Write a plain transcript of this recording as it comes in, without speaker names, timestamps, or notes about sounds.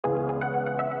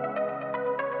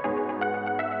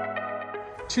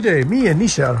Today, me and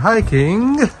Nisha are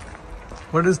hiking.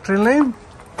 What is trail name?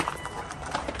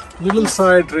 Little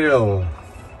Side Trail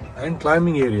and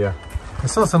climbing area. I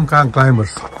saw some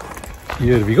climbers.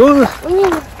 Here we go.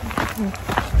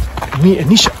 Me and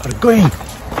Nisha are going.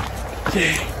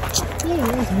 Yay.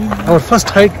 Our first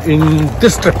hike in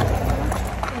this trip.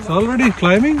 It's already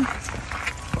climbing.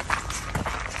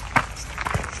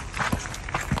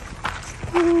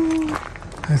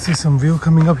 I see some view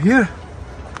coming up here.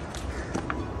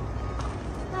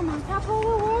 I'm on top of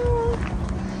the world.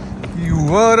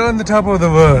 You are on the top of the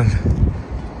world.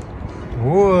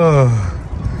 Whoa.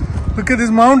 Look at these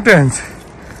mountains.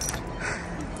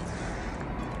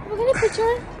 Look at the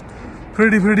picture.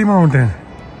 Pretty mountain.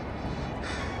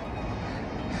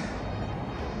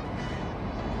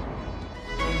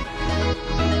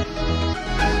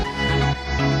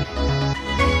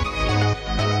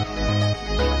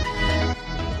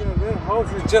 Their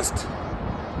house is just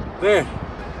there.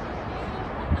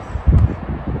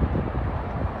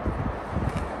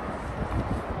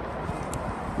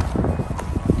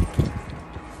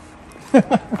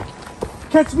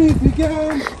 Catch me if you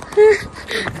can.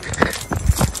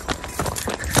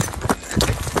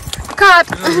 Cut.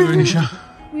 Nisha.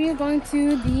 We are going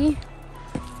to the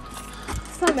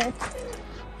summit.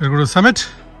 We're going to summit?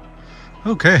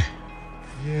 Okay.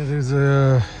 Yeah, there's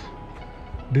a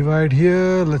divide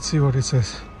here. Let's see what it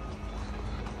says.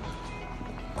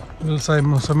 We'll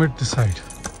summit this side.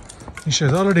 Nisha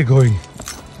is already going.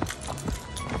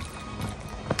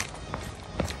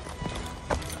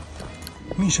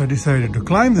 Nisha decided to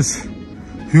climb this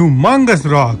humongous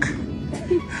rock.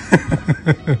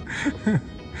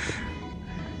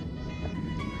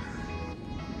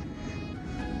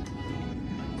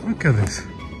 Look at this.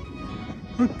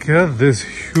 Look at this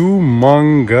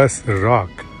humongous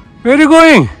rock. Where are you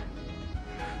going?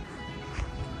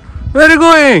 Where are you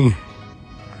going?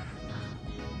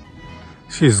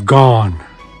 She's gone.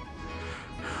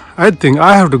 I think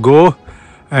I have to go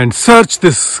and search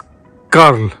this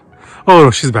girl. Oh,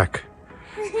 no, she's back.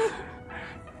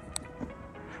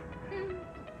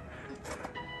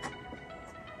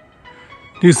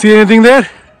 Do you see anything there?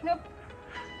 Nope.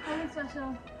 Nothing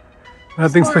special.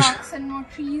 Nothing More special. rocks and more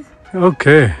trees.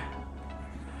 Okay.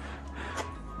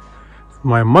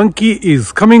 My monkey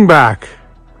is coming back.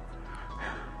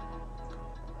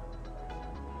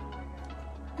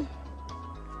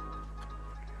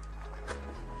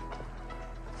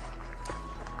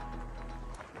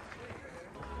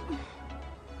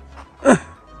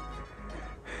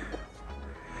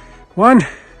 One,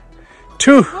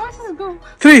 two, Let's go.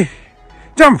 three,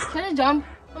 jump. Can I jump?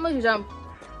 How much you jump?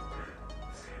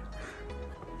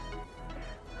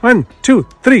 1, 2,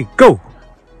 3, go.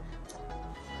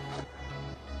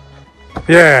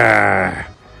 Yeah.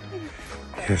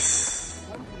 Yes.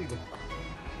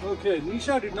 Okay,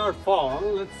 Nisha did not fall.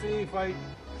 Let's see if I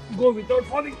go without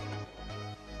falling.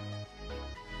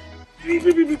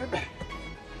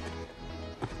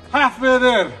 Halfway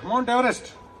there, Mount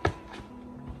Everest.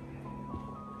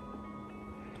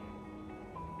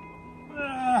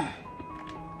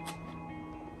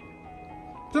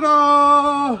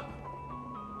 Ta-da!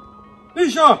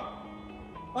 Nisha!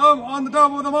 I'm on the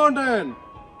top of the mountain!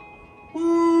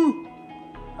 Woo!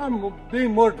 I'm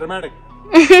being more dramatic.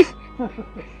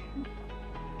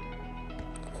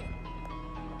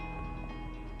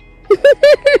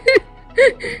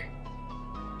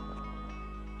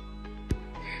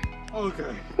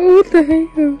 Okay. What the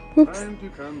heck? Oops. Time to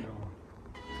calm down.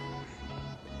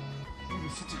 Maybe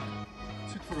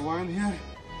sit for a while here.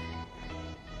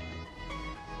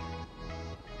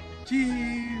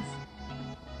 Cheese.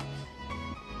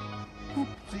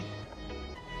 Oopsie.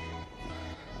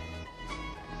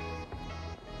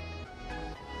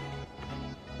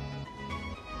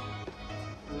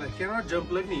 Well, I cannot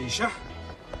jump like Nisha.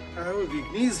 I have a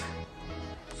weak knees.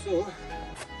 So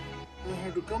I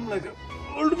have to come like an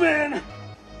old man.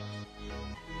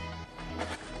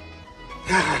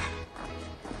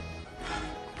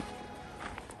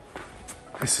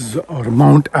 This is our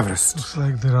Mount Everest. Looks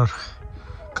like there are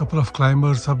a couple of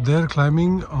climbers up there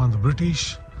climbing on the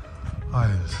British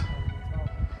Isles.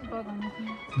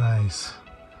 Nice.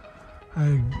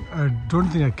 I don't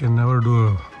think I can ever do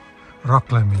a rock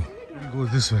climbing. It goes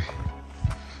this way.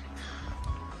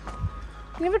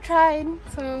 Never tried,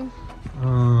 so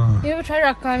you never tried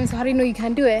rock climbing, so how do you know you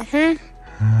can't do it, huh?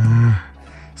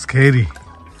 Scary.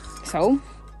 So?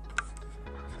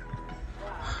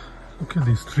 Look at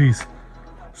these trees.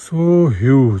 So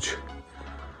huge.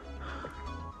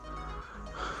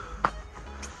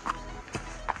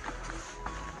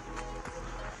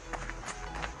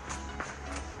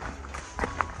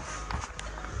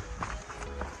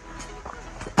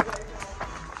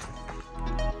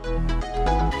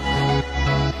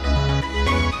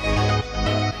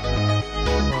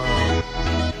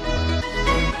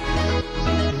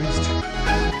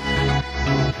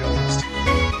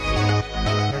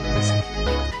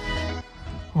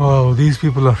 these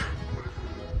people are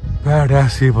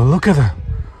badass people. Look at them.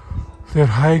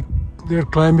 They're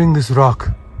climbing this rock.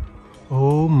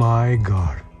 Oh my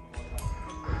God.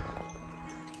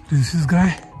 This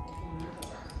guy.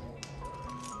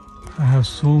 I have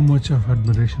so much of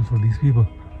admiration for these people.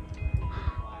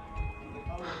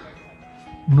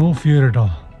 No fear at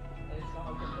all.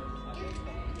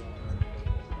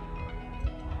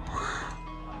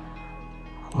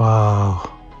 Wow.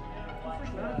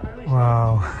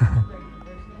 Wow.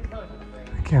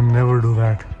 I can never do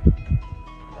that.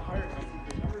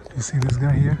 You see this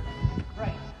guy here?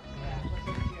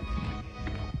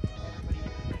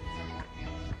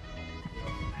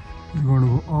 He's going to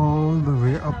go all the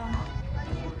way up.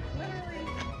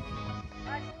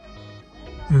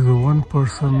 There's one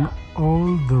person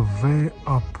all the way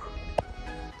up.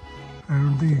 I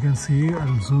don't think you can see.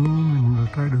 I'll zoom in.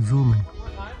 I'll try to zoom in.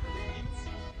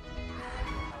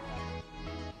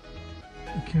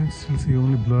 You can still see,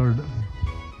 only blurred.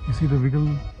 You see the wiggle?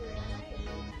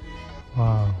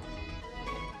 Wow.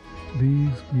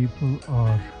 These people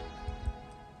are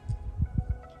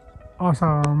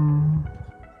awesome.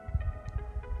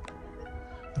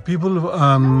 The people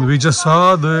we just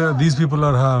saw, these people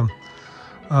are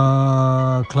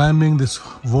climbing this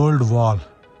world wall.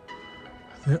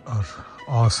 They are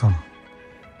awesome.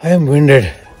 I am winded.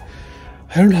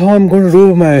 I don't know how I'm going to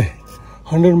do my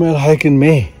 100-mile hike in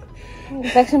May.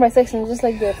 Section by section, just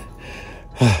like this.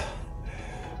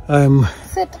 I'm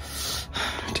Sit.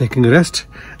 taking a rest.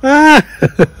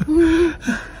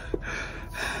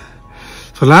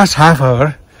 For last half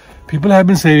hour, people have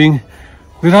been saying,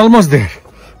 we're almost there.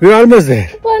 We're almost there.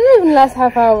 Well, not even last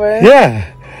half hour. Yeah.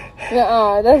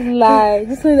 That's a lie.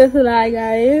 Just say that's a lie,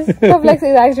 guys. Stop like to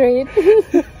exaggerate.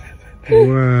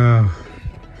 Wow.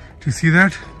 Do you see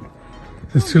that?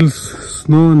 There's still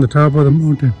snow on the top of the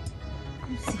mountain.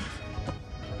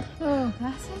 Oh,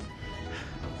 that's it.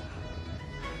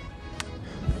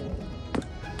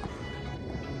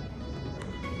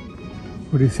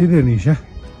 What do you see there, Nisha?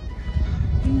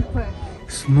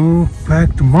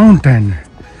 Snow-packed mountain.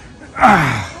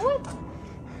 Ah.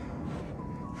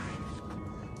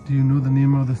 Do you know the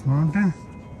name of this mountain?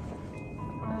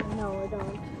 No, I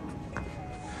don't.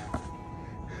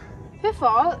 If I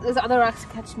fall, there's other rocks to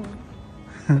catch me.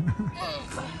 Yeah,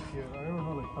 I don't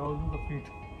know, like thousands of feet.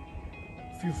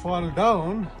 If you fall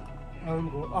down, I will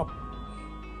go up.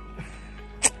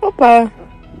 Opa.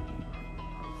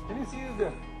 Can you see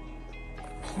the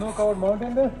snow-covered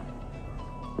mountain there?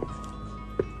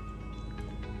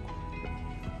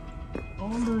 All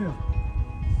the way up.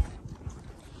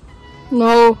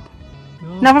 No.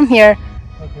 No? Not from here.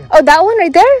 Okay. Oh, that one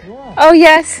right there? Yeah. Oh,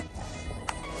 yes.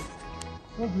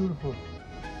 So beautiful.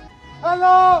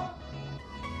 Hello!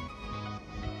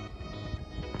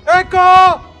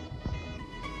 Echo!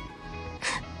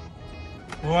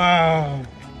 Wow!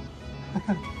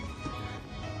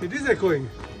 It is echoing.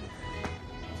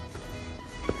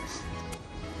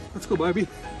 Let's go, Bobby.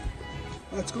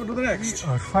 Let's go to the next.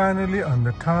 We are finally on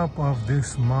the top of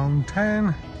this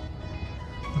mountain.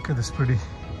 Look at this pretty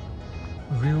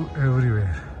view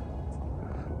everywhere.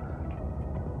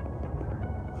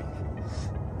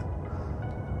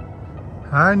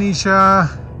 Hi, Nisha.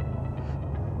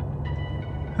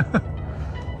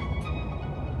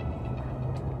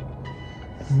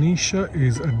 Nisha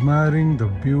is admiring the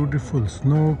beautiful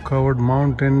snow-covered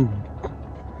mountain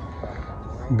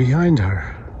behind her.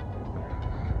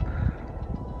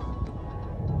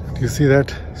 Do you see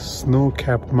that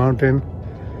snow-capped mountain?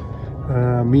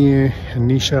 Me and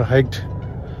Nisha hiked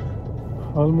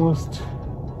almost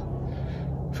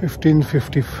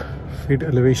 1550 feet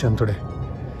elevation today.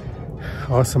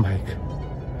 Awesome hike.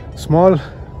 Small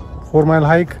 4-mile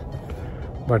hike,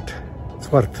 but it's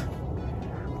worth.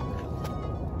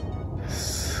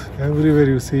 Everywhere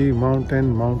you see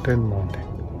mountain, mountain, mountain.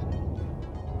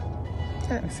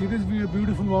 See these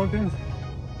beautiful mountains?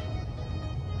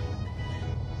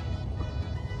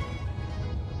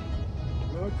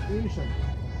 God's creation.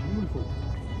 Beautiful.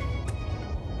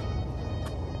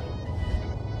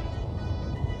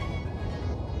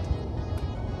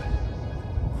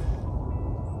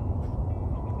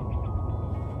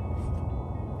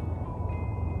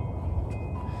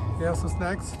 You have some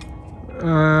snacks?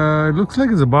 It looks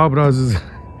like it's a Bob Ross's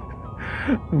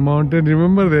mountain.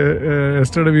 Remember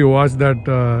yesterday we watched that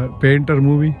painter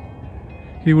movie?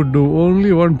 He would do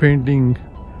only one painting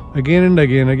again and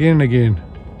again, again and again.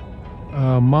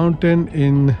 Mountain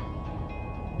in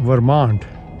Vermont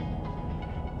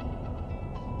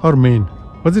or Maine.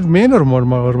 Was it Maine or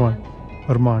Vermont?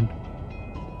 Vermont.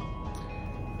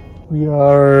 We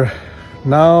are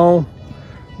now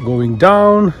going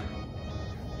down.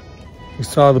 You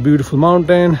saw the beautiful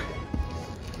mountain.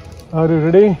 Are you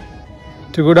ready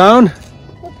to go down?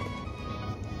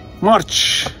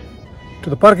 March to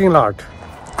the parking lot.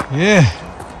 Yeah,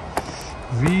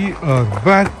 we are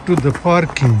back to the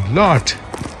parking lot.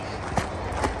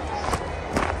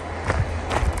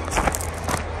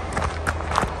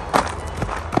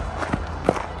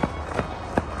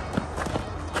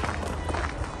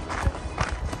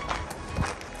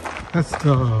 That's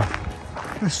the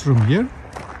restroom here.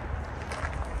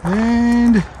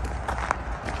 And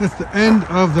that's the end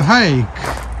of the hike.